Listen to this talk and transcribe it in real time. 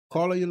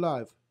Caller, you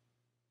live.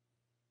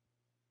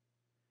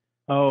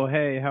 Oh,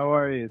 hey, how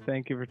are you?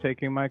 Thank you for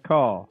taking my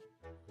call.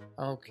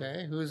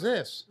 Okay, who's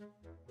this?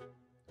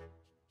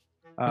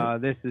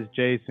 This is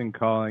Jason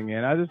calling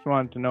in. I just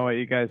wanted to know what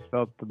you guys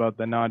felt about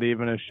the Not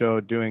Even a Show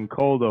doing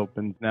cold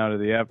opens now to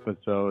the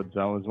episodes.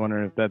 I was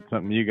wondering if that's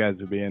something you guys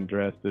would be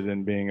interested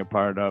in being a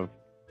part of.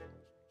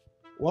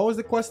 What was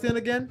the question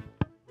again?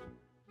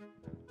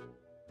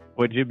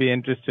 Would you be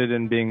interested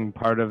in being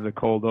part of the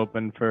cold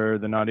open for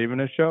the Not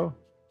Even a Show?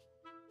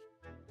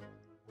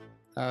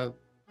 I'm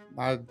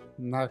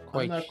not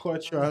quite. I'm not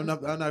quite sure. I'm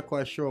not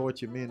quite sure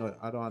what you mean.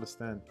 I don't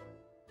understand.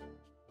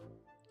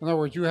 In other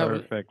words, you have.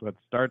 Perfect. Let's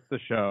start the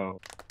show.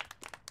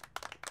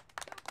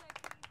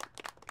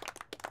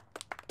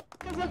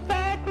 The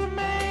fact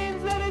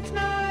remains that it's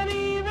not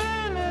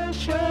even a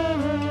show.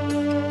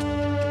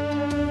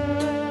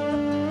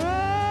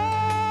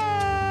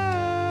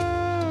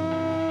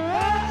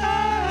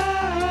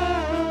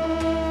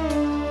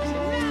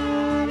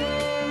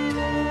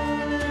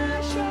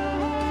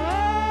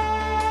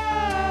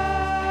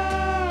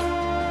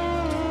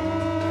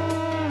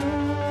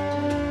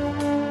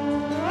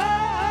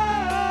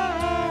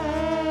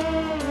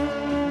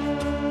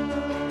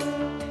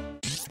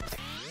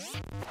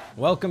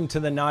 Welcome to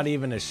the Not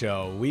Even a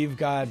Show. We've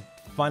got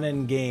fun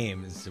and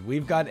games.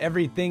 We've got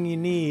everything you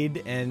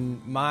need,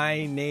 and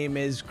my name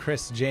is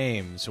Chris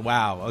James.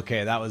 Wow,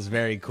 okay, that was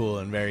very cool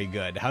and very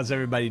good. How's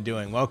everybody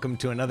doing? Welcome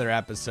to another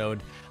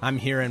episode. I'm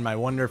here in my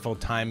wonderful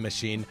time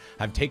machine.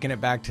 I've taken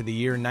it back to the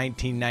year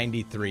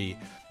 1993.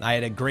 I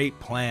had a great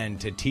plan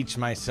to teach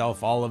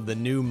myself all of the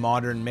new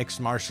modern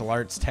mixed martial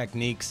arts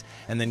techniques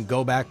and then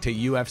go back to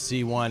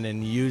UFC 1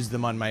 and use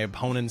them on my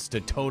opponents to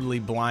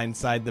totally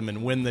blindside them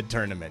and win the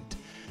tournament.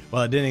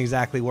 Well, it didn't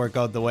exactly work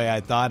out the way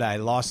I thought. I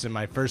lost in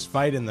my first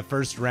fight in the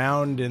first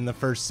round in the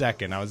first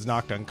second. I was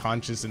knocked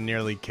unconscious and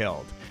nearly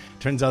killed.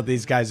 Turns out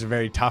these guys are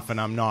very tough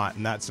and I'm not,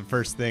 and that's the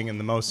first thing and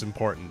the most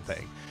important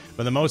thing.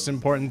 But the most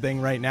important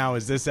thing right now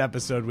is this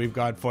episode we've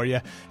got for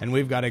you, and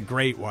we've got a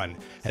great one,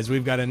 as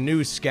we've got a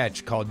new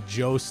sketch called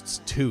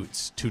Jost's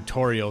Toots,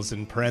 tutorials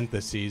in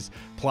parentheses,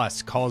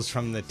 plus calls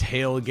from the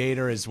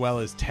Tailgater as well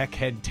as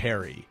Techhead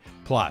Terry,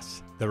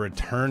 plus the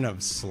return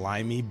of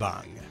Slimy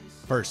Bung.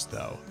 First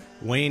though,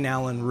 Wayne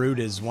Allen Root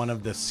is one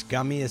of the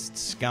scummiest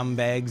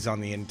scumbags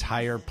on the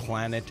entire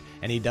planet,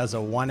 and he does a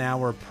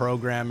 1-hour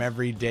program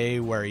every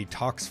day where he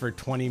talks for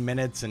 20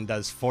 minutes and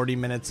does 40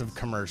 minutes of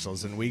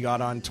commercials, and we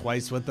got on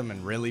twice with him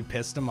and really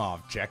pissed him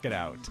off. Check it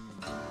out.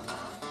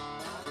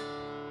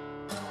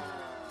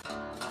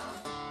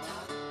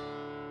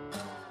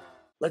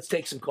 Let's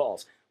take some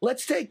calls.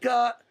 Let's take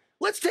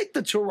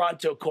the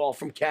Toronto call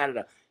from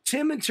Canada.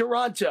 Tim in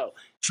Toronto.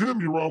 Tim,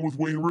 you're on with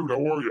Wayne Root.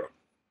 How are you?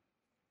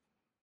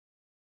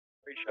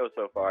 Great show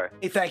so far.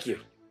 Hey, thank you.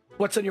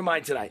 What's on your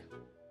mind tonight?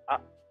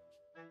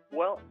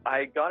 Well,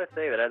 I gotta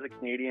say that as a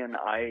Canadian,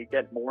 I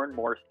get more and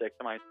more sick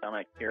to my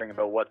stomach hearing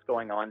about what's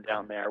going on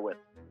down there with,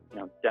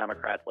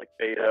 Democrats like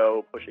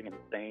Beto pushing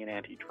insane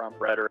anti-Trump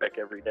rhetoric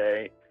every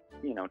day,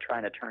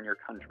 trying to turn your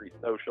country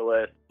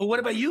socialist. But what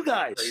about you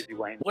guys? Crazy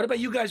Wayne. What about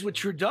you guys with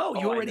Trudeau?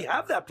 You already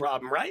have that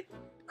problem, right?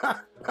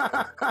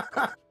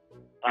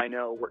 I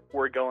know,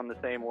 we're going the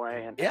same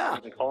way, and Yeah.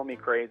 you can call me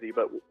crazy,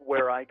 but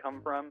where I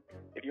come from,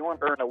 if you want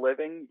to earn a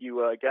living,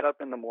 you get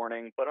up in the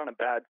morning, put on a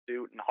bad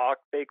suit, and hawk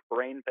fake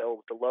brain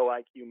pills to low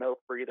IQ milk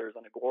breathers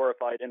on a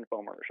glorified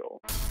infomercial.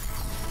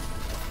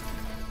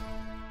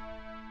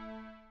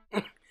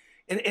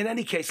 In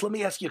any case, let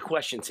me ask you a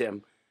question,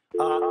 Tim.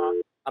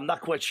 I'm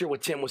not quite sure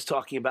what Tim was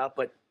talking about,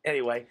 but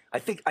anyway, I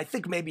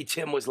think maybe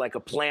Tim was like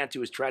a plant who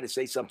was trying to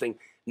say something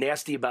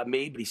nasty about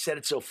me, but he said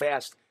it so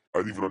fast. I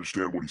didn't even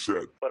understand what he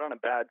said. Put on a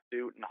bad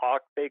suit and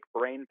hawk fake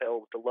brain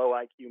pills to low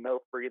IQ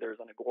milk breathers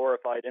on a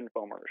glorified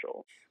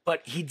infomercial.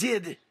 But he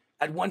did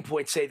at one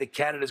point say that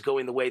Canada's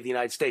going the way of the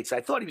United States. I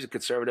thought he was a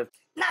conservative.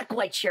 Not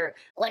quite sure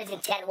what his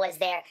intent was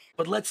there.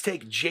 But let's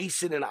take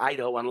Jason in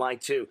Idaho on line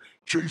 2.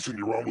 Jason,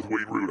 you're on with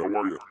Wayne Root. How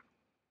are you?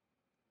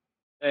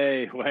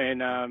 Hey, Wayne,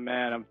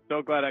 man, I'm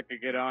so glad I could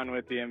get on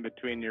with you in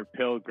between your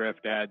pill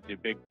grift ads, you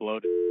big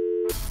bloated.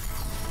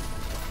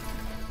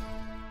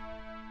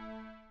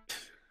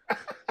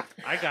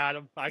 I got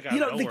him.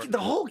 The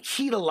whole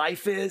key to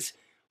life is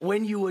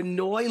when you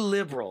annoy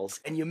liberals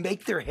and you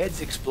make their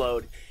heads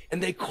explode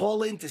and they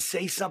call in to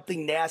say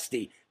something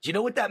nasty. Do you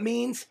know what that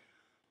means?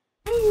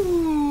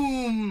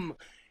 Boom!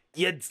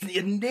 You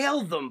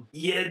nail them.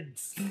 You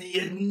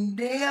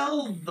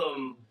nail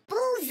them.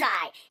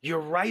 Bullseye! You're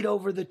right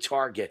over the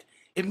target.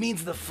 It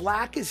means the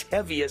flak is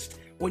heaviest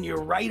when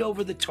you're right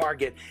over the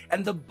target.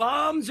 And the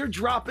bombs are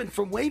dropping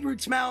from Wayne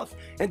Root's mouth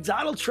and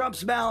Donald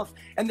Trump's mouth,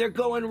 and they're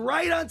going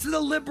right onto the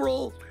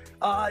liberal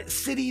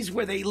cities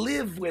where they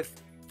live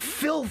with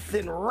filth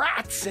and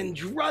rats and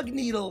drug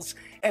needles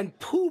and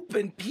poop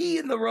and pee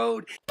in the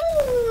road.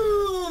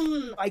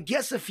 Boom! I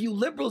guess a few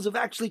liberals have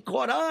actually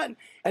caught on,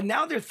 and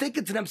now they're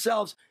thinking to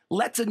themselves,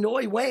 let's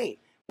annoy Wayne.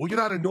 Well, you're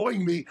not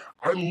annoying me.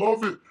 I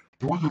love it.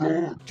 Bring it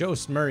on.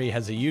 Jost Murray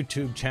has a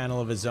YouTube channel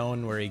of his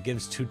own where he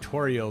gives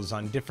tutorials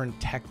on different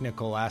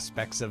technical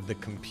aspects of the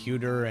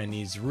computer, and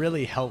he's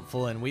really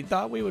helpful, and we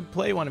thought we would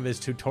play one of his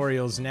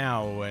tutorials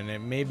now, and it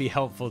may be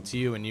helpful to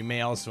you, and you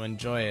may also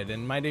enjoy it,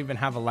 and might even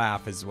have a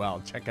laugh as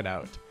well. Check it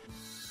out.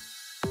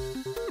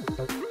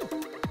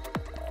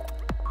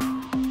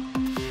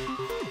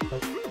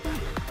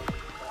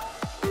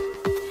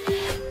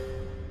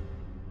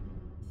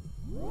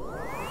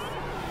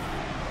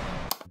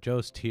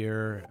 Jost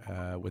here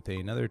with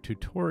another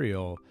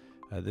tutorial,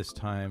 this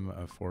time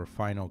for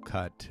Final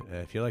Cut.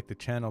 If you like the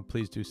channel,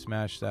 please do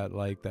smash that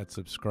like, that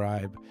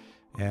subscribe,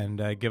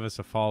 and give us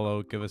a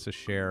follow, give us a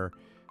share.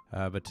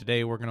 But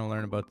today we're going to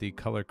learn about the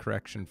color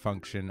correction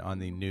function on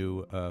the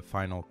new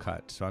Final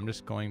Cut. So I'm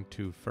just going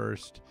to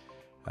first,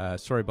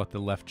 sorry about the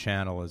left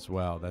channel as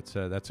well. That's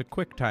a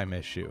QuickTime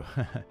issue.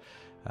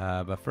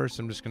 But first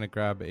I'm just going to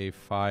grab a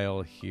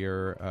file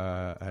here,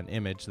 an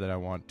image that I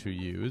want to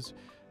use.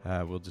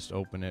 We'll just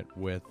open it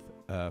with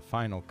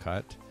Final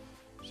Cut.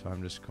 So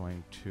I'm just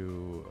going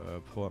to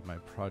pull up my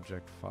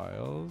project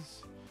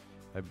files.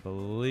 I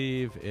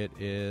believe it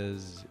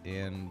is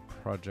in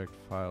Project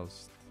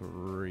Files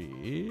 3.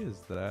 Is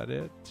that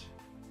it?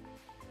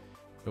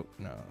 Oh,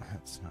 no,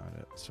 that's not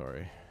it.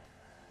 Sorry.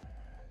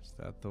 Is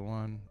that the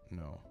one?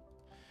 No.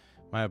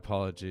 My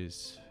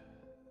apologies.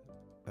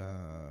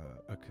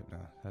 Okay, no,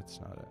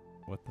 that's not it.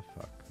 What the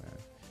fuck, man?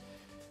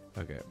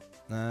 Okay.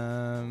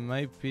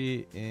 Might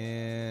be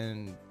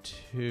in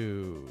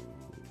 2.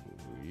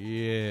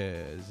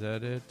 Yeah, is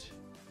that it?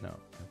 No,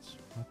 that's,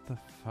 what the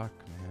fuck,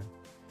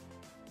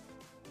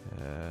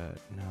 man?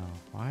 No,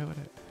 why would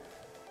it?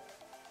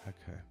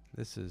 Okay,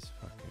 this is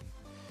fucking,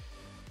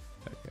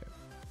 okay.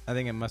 I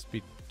think it must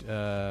be, 4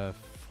 then.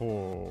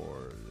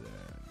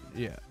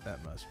 Yeah,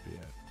 that must be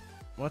it.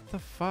 What the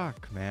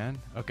fuck, man?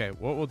 Okay,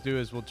 what we'll do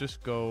is we'll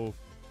just go,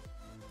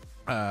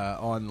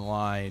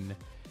 online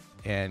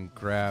and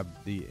grab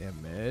the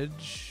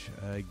image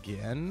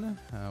again.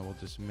 We'll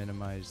just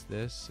minimize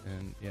this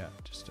and yeah,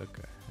 just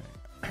okay.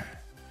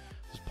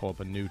 Just pull up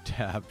a new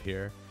tab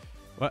here.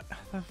 What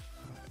the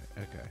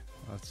okay,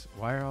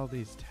 why are all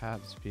these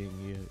tabs being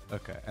used?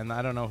 Okay, and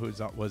I don't know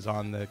was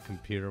on the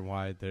computer,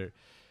 why they're,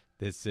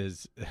 this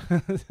is,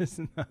 I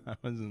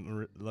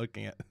wasn't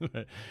looking at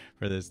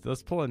for this.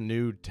 Let's pull a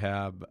new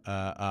tab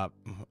up.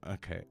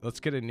 Okay,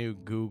 let's get a new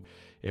Google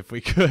if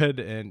we could.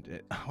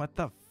 And what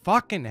the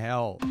fucking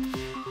hell?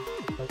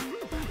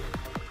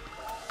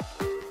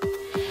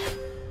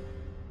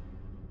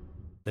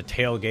 The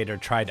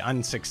tailgater tried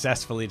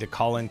unsuccessfully to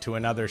call into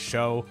another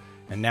show,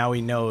 and now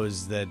he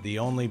knows that the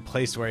only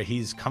place where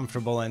he's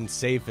comfortable and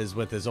safe is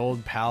with his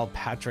old pal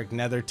Patrick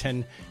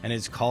Netherton and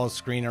his call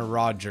screener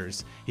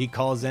Rogers. He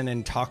calls in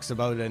and talks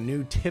about a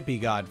new tip he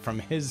got from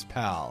his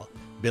pal,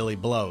 Billy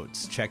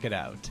Bloats. Check it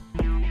out.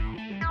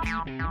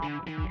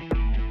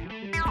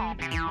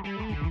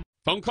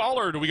 Phone call,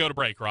 or do we go to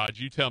break, Raj?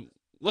 You tell me.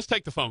 Let's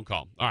take the phone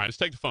call. All right, let's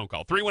take the phone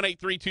call.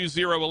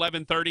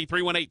 318-320-1130,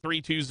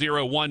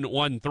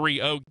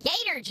 318-320-1130.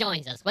 Gator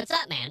joins us. What's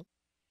up, man?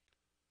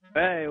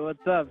 Hey,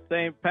 what's up,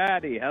 St.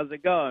 Patty? How's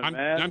it going,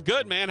 man? I'm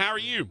good, man. How are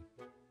you?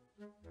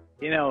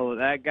 You know,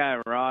 that guy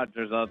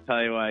Rogers, I'll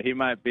tell you what, he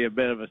might be a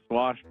bit of a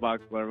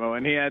swashbuckler, but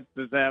when he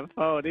answers that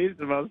phone, he's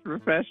the most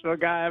professional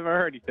guy I ever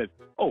heard. He said,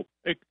 "Oh,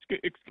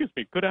 excuse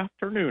me, good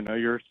afternoon.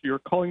 You're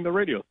calling the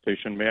radio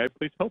station. May I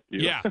please help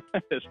you?" Yeah.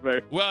 It's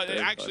very, well, very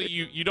actually,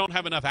 funny. you don't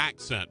have enough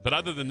accent, but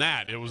other than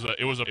that, it was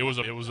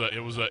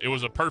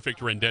a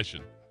perfect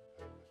rendition.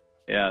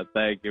 Yeah,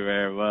 thank you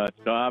very much.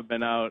 So I've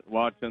been out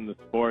watching the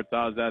sports.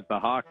 I was at the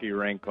hockey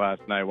rink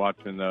last night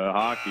watching the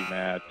hockey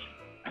match.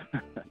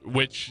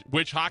 Which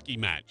hockey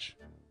match?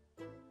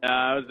 It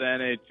was the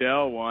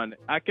NHL one.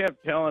 I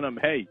kept telling him,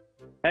 hey,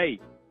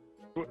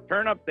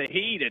 turn up the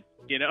heat.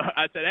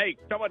 I said, hey,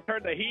 someone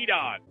turn the heat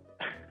on.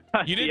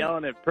 I was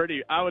yelling it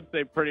I would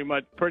say pretty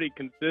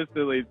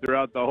consistently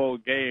throughout the whole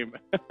game.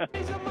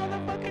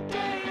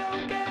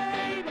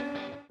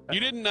 You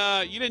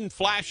didn't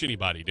flash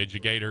anybody, did you,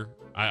 Gator?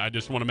 I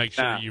just want to make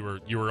sure you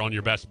were on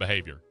your best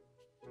behavior.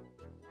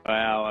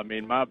 Well, I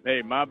mean, my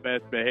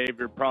best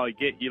behavior probably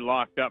get you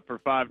locked up for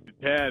 5 to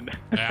 10.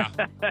 Yeah.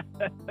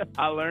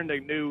 I learned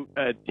a new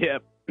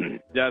tip.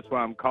 That's what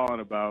I'm calling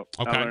about.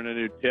 Okay. I learned a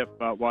new tip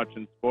about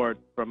watching sports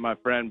from my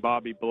friend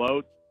Bobby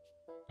Bloats.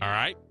 All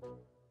right.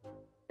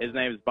 His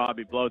name is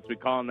Bobby Bloats. We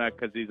call him that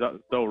because he's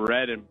so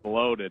red and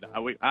bloated.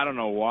 I don't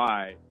know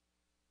why.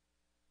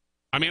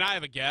 I mean, I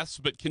have a guess,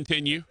 but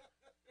continue.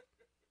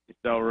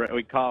 So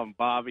we call him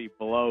Bobby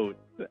Bloats.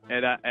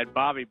 And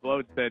Bobby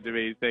Bloats said to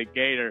me, he said,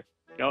 Gator,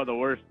 you know the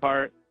worst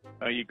part?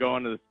 You go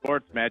into the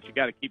sports match, you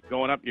got to keep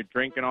going up. You're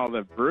drinking all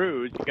the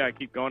brews. You got to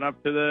keep going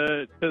up to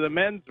the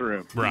men's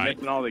room. Right. You're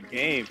missing all the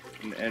games.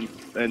 And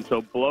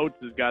so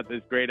Bloats has got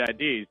this great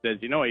idea. He says,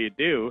 you know what you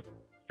do?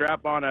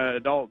 Strap on an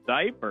adult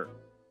diaper.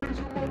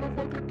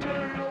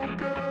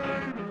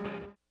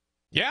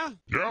 Yeah.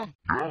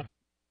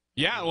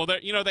 Yeah. Well,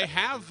 they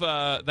have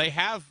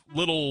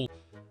little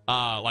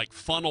like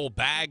funnel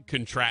bag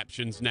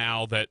contraptions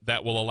now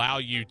that will allow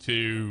you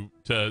to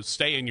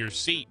stay in your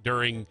seat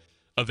during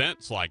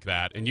events like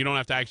that, and you don't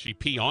have to actually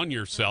pee on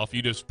yourself.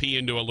 You just pee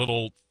into a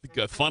little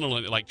funnel,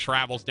 and it like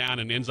travels down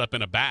and ends up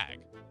in a bag.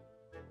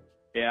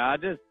 Yeah, I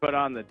just put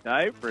on the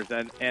diapers,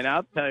 and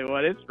I'll tell you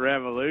what, it's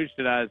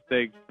revolutionized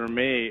things for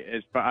me.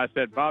 I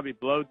said, Bobby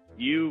Bloat,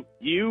 you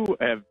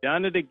have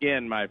done it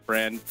again, my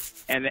friend.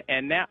 And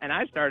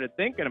I started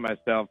thinking to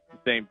myself,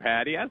 St.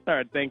 Patty, I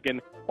started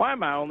thinking, why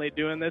am I only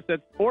doing this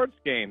at sports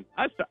games?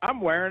 I'm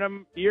wearing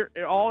them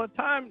all the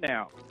time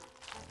now.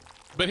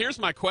 But here's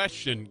my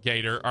question,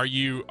 Gator: Are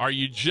you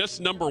just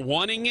number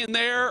oneing in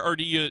there, or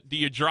do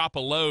you drop a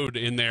load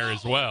in there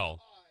as well?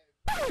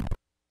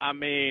 I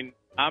mean,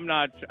 I'm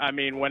not. I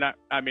mean, when I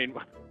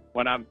bust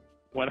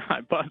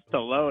a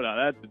load on,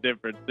 that's a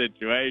different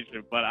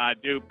situation. But I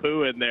do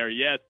poo in there,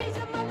 yes.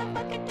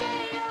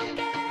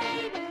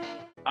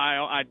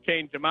 I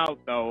change them out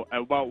though,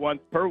 about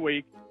once per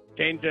week.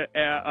 Change it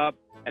up,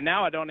 and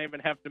now I don't even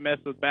have to mess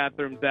with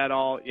bathrooms at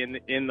all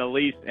in the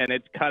least, and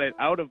it's cut it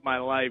out of my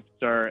life,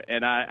 sir.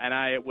 And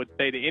I would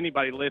say to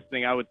anybody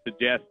listening, I would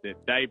suggest it.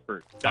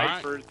 Diapers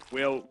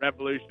will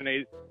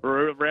revolutionize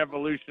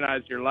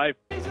your life.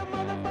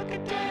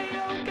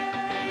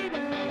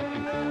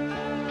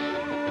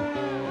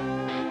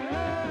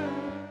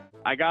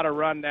 I got to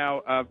run now,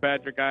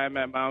 Patrick. I am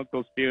at my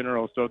uncle's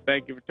funeral, so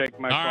thank you for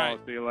taking my call. Right.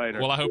 See you later.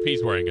 Well, I hope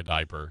he's wearing a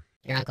diaper.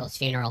 Your uncle's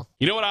funeral.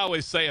 You know what I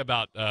always say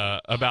about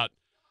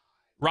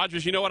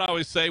Rogers? You know what I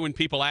always say when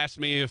people ask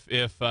me if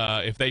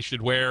they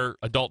should wear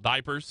adult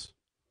diapers?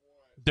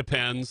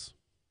 Depends.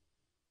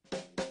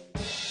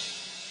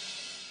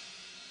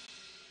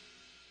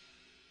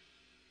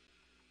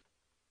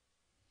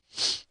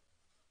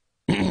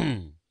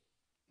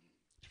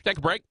 Take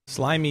a break.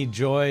 Slimy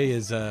Joy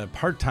is a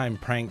part-time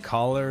prank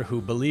caller who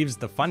believes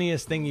the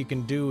funniest thing you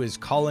can do is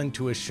call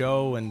into a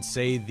show and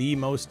say the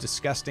most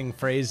disgusting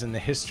phrase in the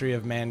history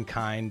of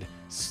mankind,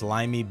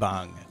 slimy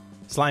bung.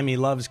 Slimy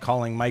loves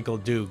calling Michael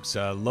Dukes,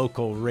 a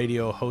local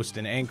radio host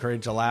in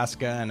Anchorage,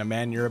 Alaska, and a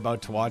man you're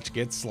about to watch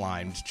get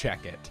slimed.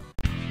 Check it.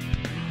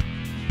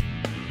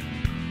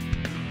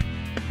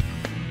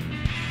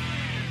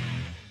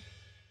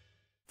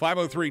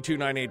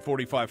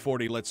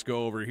 (503-298-4540). Let's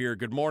go over here.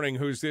 Good morning.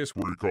 Who's this?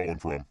 Where are you calling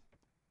from?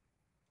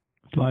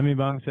 Slimy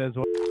Bung says.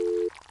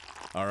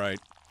 All right.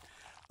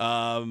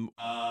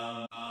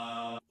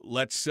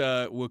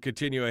 We'll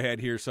continue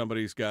ahead here.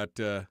 Somebody's got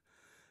a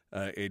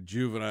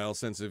juvenile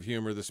sense of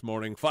humor this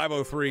morning.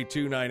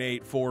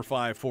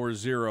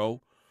 503-298-4540.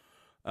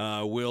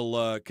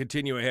 We'll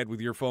continue ahead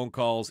with your phone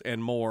calls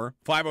and more.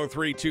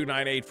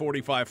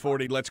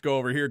 503-298-4540. Let's go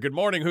over here. Good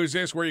morning. Who's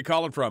this? Where are you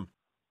calling from?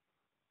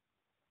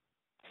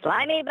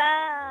 Slimy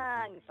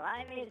Bung!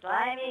 Slimy.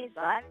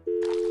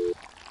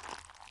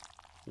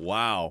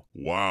 Wow.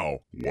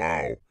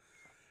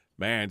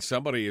 Man,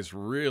 somebody has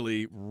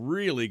really,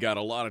 really got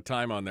a lot of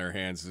time on their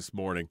hands this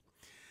morning.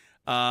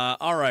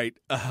 All right.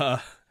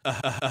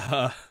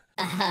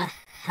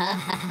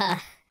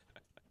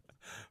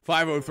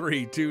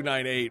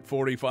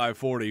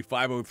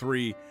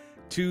 503-298-4540.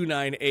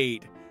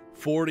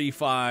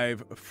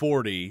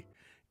 503-298-4540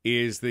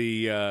 is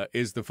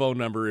the phone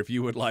number if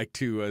you would like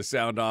to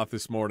sound off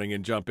this morning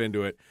and jump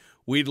into it.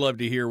 We'd love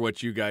to hear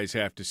what you guys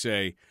have to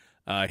say.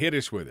 Hit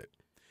us with it.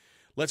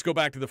 Let's go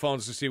back to the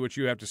phones to see what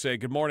you have to say.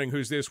 Good morning.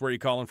 Who's this? Where are you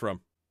calling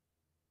from?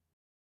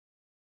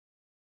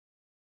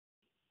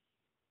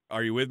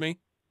 Are you with me?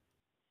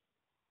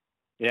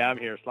 Yeah, I'm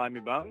here. Slimy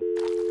Bung.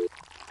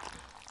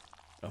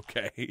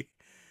 Okay. Hit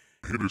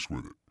us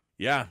with it.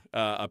 Yeah.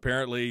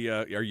 Apparently,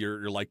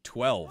 you're like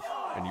 12,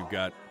 and you've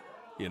got,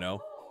 you're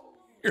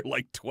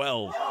like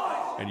 12,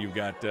 and you've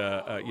got,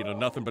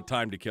 nothing but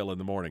time to kill in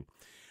the morning.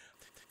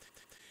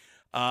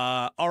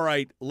 All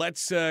right,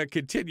 let's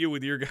continue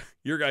with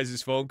your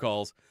guys' phone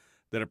calls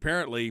that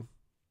apparently,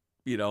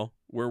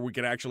 where we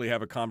can actually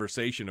have a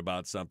conversation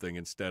about something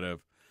instead of,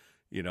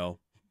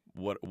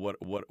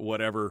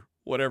 whatever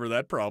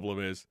that problem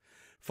is.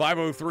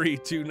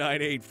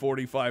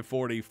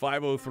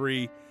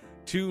 503-298-4540,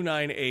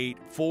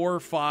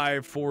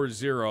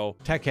 503-298-4540.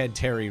 Techhead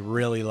Terry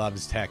really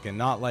loves tech, and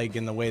not like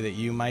in the way that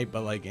you might,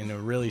 but like in a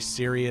really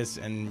serious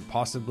and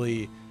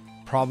possibly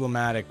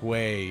problematic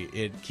way.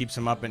 It keeps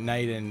him up at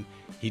night, and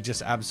he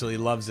just absolutely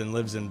loves and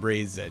lives and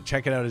breathes it.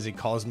 Check it out as he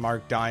calls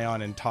Marc,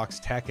 Dion, and talks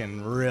tech,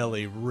 and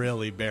really,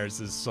 really bears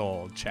his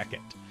soul. Check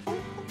it.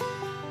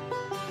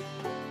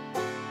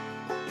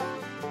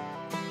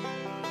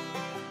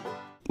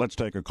 Let's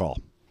take a call.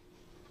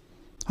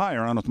 Hi,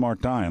 you're on with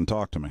Marc, Dion.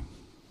 Talk to me.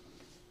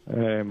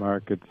 Hey,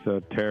 Mark, it's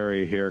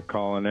Terry here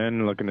calling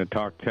in, looking to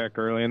talk tech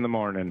early in the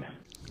morning.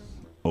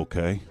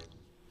 Okay.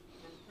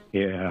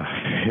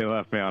 Yeah, you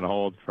left me on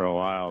hold for a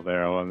while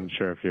there. I wasn't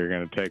sure if you were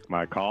going to take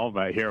my call,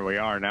 but here we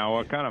are now.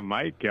 What kind of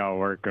mic y'all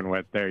working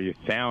with there? You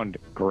sound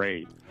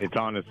great. It's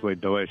honestly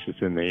delicious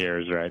in the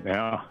ears right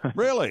now.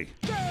 Really?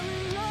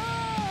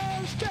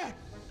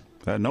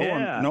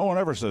 No one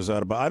ever says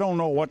that, but I don't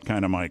know what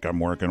kind of mic I'm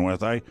working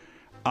with. I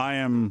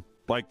am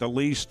like the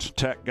least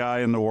tech guy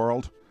in the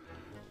world.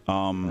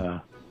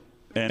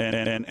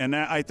 And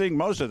I think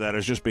most of that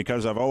is just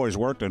because I've always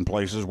worked in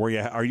places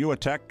where are you a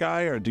tech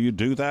guy, or do you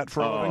do that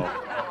for a living?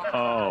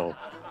 Oh,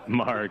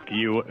 Mark,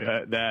 you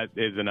that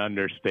is an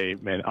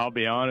understatement. I'll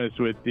be honest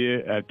with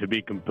you. To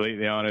be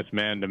completely honest,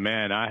 man to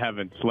man, I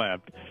haven't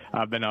slept.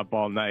 I've been up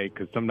all night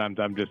because sometimes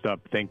I'm just up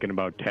thinking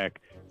about tech,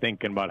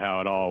 thinking about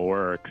how it all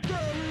works.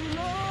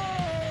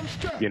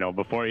 You know,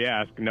 before you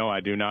ask, no, I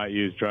do not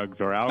use drugs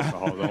or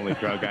alcohol. The only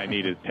drug I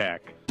need is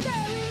tech.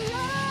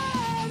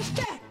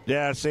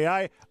 Yeah, see,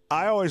 I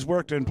always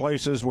worked in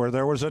places where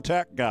there was a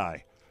tech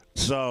guy.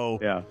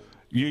 So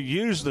you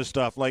use the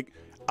stuff. Like,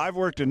 I've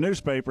worked in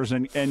newspapers,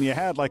 and you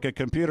had, like, a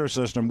computer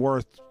system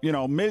worth,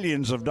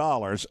 millions of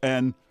dollars.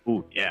 And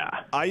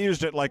I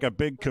used it like a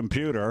big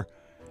computer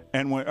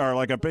or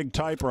like a big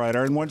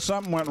typewriter. And when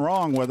something went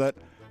wrong with it,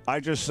 I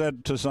just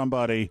said to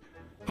somebody,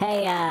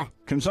 hey,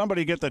 can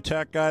somebody get the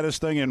tech guy this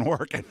thing in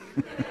working?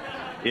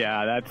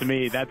 Yeah, that's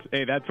me.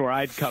 That's where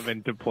I'd come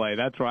into play.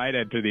 That's where I'd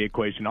enter the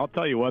equation. I'll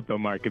tell you what, though,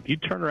 Mark, if you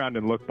turn around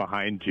and look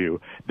behind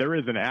you, there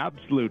is an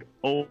absolute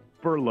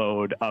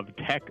overload of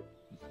tech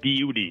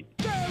beauty.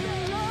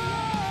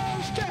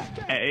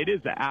 It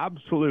is the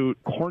absolute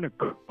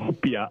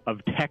cornucopia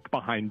of tech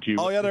behind you.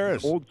 Oh, yeah, there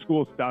is. Old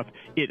school stuff.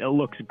 It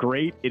looks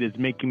great. It is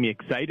making me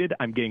excited.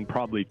 I'm getting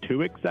probably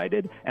too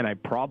excited, and I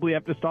probably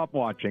have to stop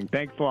watching.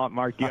 Thanks a lot,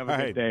 Mark. You have a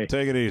good day.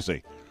 Take it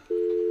easy.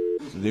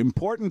 The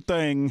important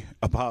thing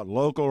about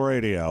local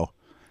radio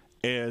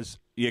is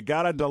you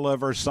got to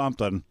deliver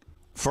something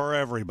for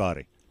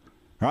everybody,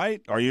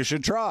 right? Or you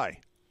should try.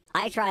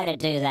 I try to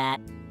do that.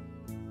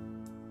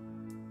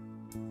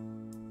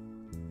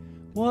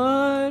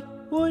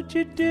 What would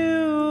you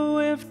do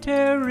if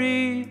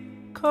Terry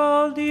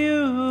called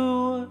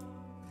you?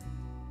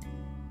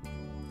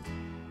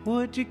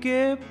 Would you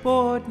get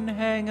bored and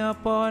hang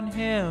up on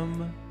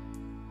him?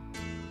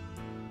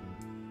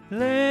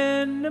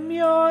 Lend him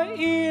your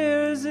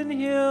ears and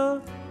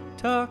he'll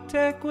talk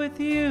tech with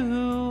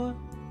you.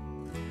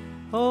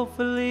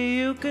 Hopefully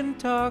you can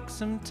talk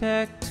some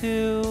tech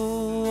too.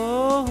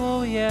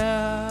 Oh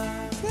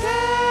yeah. Terry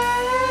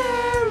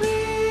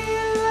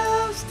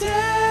loves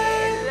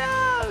tech. He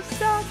loves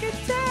talking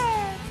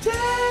tech. Terry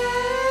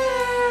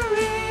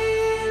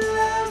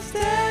loves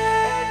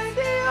tech. It's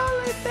the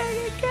only thing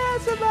he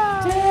cares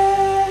about.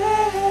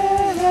 Terry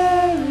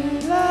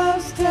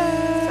loves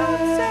tech.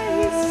 Don't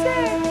say he's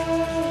sick.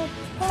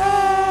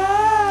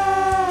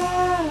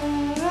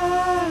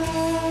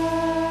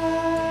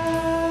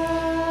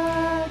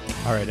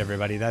 All right,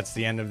 everybody, that's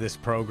the end of this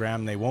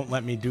program. They won't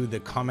let me do the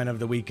comment of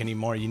the week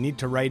anymore. You need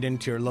to write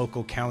into your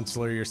local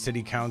counselor, your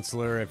city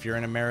councilor. If you're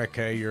in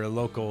America, you're a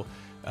local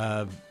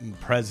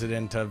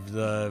president of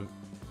the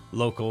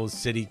local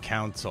city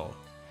council.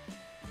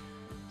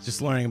 Just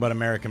learning about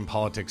American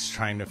politics,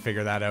 trying to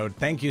figure that out.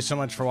 Thank you so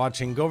much for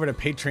watching. Go over to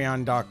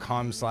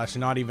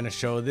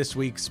patreon.com/notevenaShow. This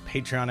week's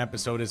Patreon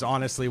episode is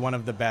honestly one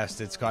of the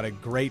best. It's got a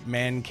great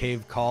man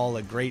cave call,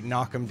 a great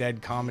knock 'em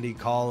dead comedy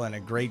call, and a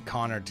great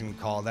Connerton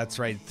call. That's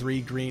right,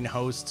 3 green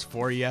hosts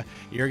for you.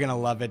 You're going to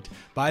love it.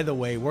 By the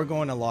way, we're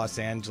going to Los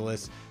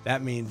Angeles.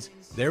 That means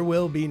there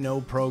will be no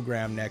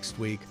program next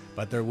week,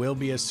 but there will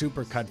be a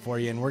supercut for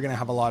you, and we're going to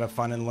have a lot of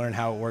fun and learn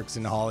how it works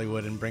in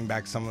Hollywood and bring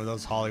back some of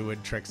those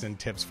Hollywood tricks and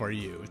tips for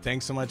you.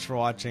 Thanks so much for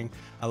watching.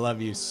 I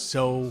love you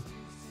so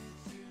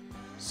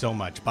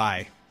much.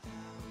 Bye.